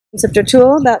Concept or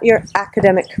tool about your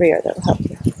academic career that will help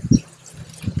you.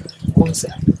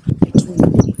 Concept.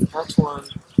 That one.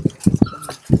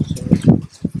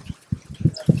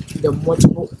 The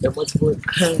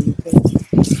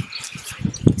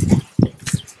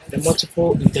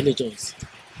multiple intelligence.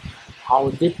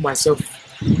 I'll dip myself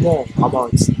more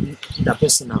about the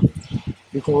personal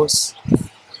because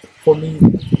for me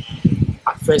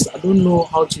at first I don't know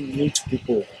how to relate to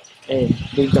people, and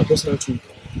the interpersonal to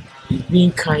is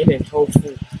being kind and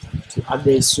helpful to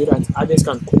others so that others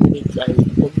can communicate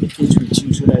with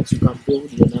you so that you can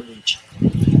build your knowledge.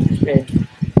 And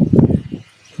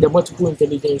the multiple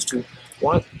intelligence too.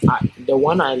 The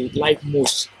one I like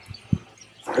most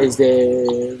is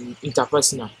the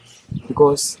interpersonal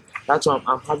because that's why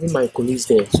I'm having my colleagues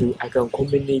there so I can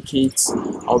communicate.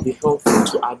 I'll be helpful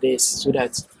to others so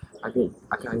that I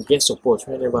can get support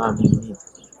whenever I'm in need.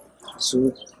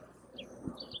 So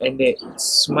and the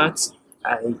smart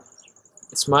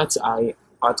eye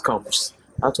outcomes.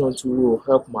 That one too will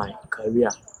help my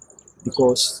career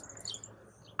because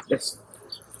yes,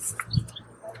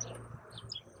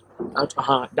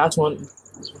 that one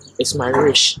is my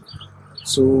wish.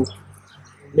 So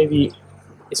maybe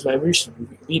it's my wish to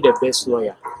be the best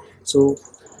lawyer. So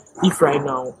if right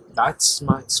now that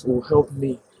smart will help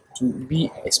me to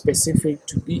be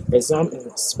exam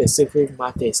in specific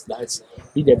matters that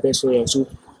be the best lawyer. So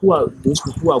who are those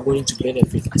people who are going to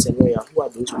benefit as a lawyer? Who are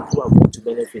those people who are going to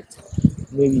benefit?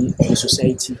 Maybe the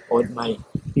society or my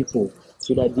people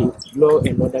so that the law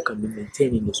and order can be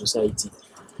maintained in the society.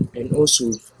 And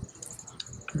also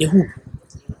the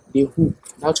hoop,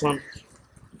 that one,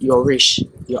 your wish,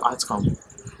 your outcome.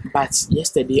 But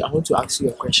yesterday, I want to ask you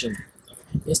a question.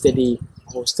 Yesterday,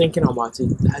 I was thinking about it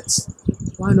that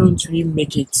why don't we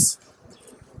make it,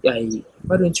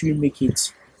 why don't we make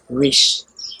it wish,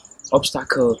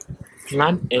 obstacle,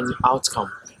 plan, and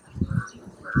outcome?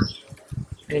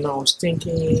 And I was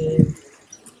thinking,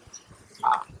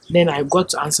 then I got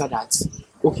to answer that.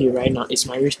 Okay, right now it's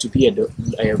my wish to be a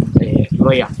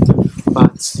lawyer,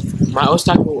 but my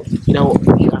obstacle, be an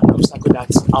obstacle that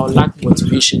I'll lack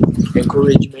motivation,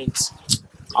 encouragement.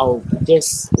 I'll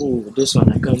just, oh, this one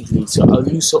I can't do it, so I'll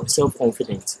lose self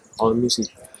confidence. I'll lose it.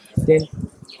 Then,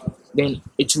 then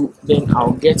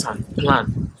I'll get a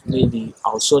plan. Maybe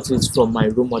I'll sort it from my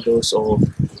role models or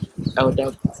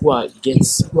elder who are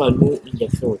known in the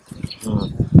field,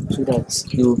 so that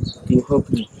they'll help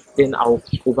me. Then I'll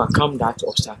overcome that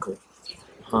obstacle.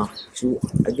 So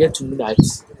I get to know that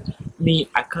me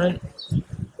I can't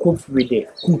cope with the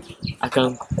cope. I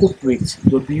can cope with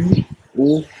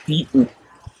WOPO.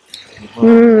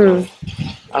 Hmm.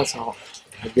 That's how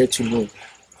I get to know.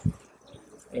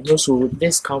 And also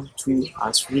this camp too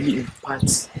has really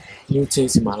impacted new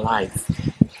things in my life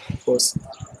because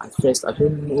at first I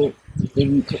don't know,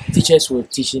 maybe teachers were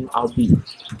teaching, I'll be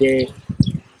there,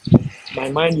 my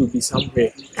mind will be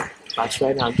somewhere, but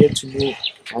right now I get to know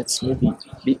that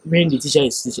maybe when the teacher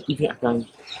is teaching, even I can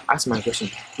ask my question,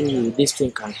 oh, this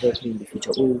thing can help me in the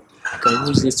future, oh, I can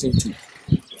use this thing to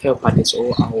help others,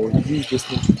 or I will use this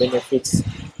thing to benefit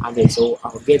others, or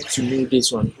I'll get to know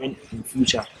this one when in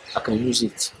future I can use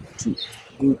it to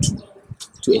go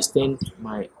to extend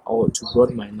my or to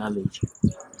broaden my knowledge,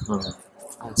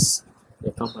 as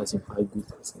the campus in quite good.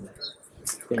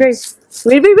 Great. Thanks.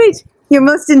 Wait. Your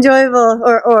most enjoyable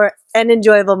or an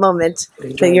enjoyable moment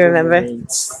that you remember.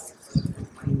 Moments.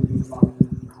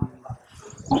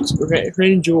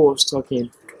 When Joe was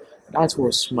talking, that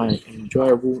was my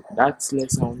enjoyable. That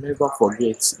lesson I'll never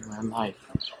forget in my life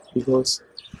because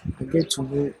I get to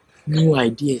know new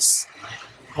ideas,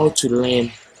 how to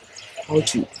learn, how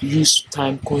to use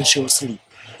time consciously.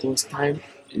 Because time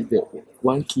is the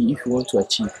one key if you want to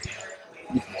achieve.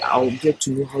 I'll get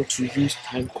to know how to use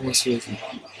time consciously.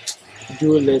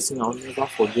 Do a lesson I'll never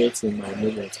forget in my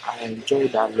moment. I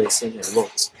enjoyed that lesson a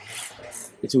lot.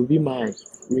 It will be my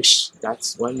wish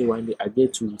that one day I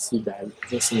get to receive that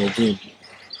lesson again.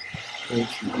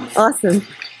 Thank you. Awesome.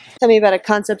 Tell me about a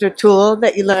concept or tool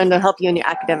that you learned to help you in your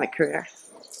academic career.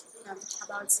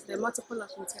 About the multiple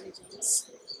of intelligence.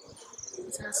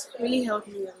 It has really helped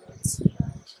me a lot,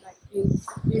 like in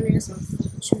areas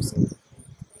of choosing.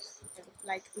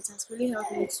 Like it has really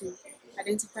helped me to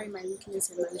identify my weakness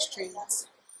and my strengths,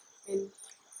 and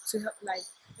to help like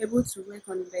able to work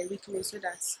on the weakness so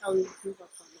that I will improve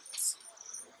upon it.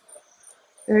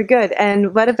 Very good.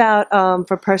 And what about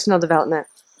for personal development?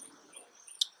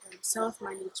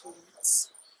 Self-management.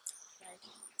 Like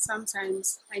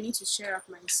sometimes I need to share up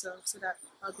myself so that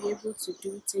I'll be able to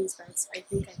do things that I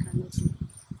think I cannot do.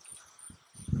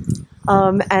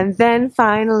 And then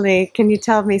finally, can you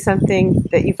tell me something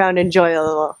that you found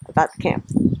enjoyable about the camp?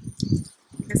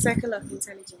 the circle of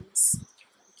intelligence.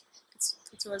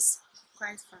 It was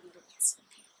quite fun.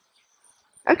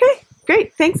 Okay,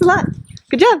 great. Thanks a lot.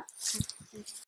 Good job.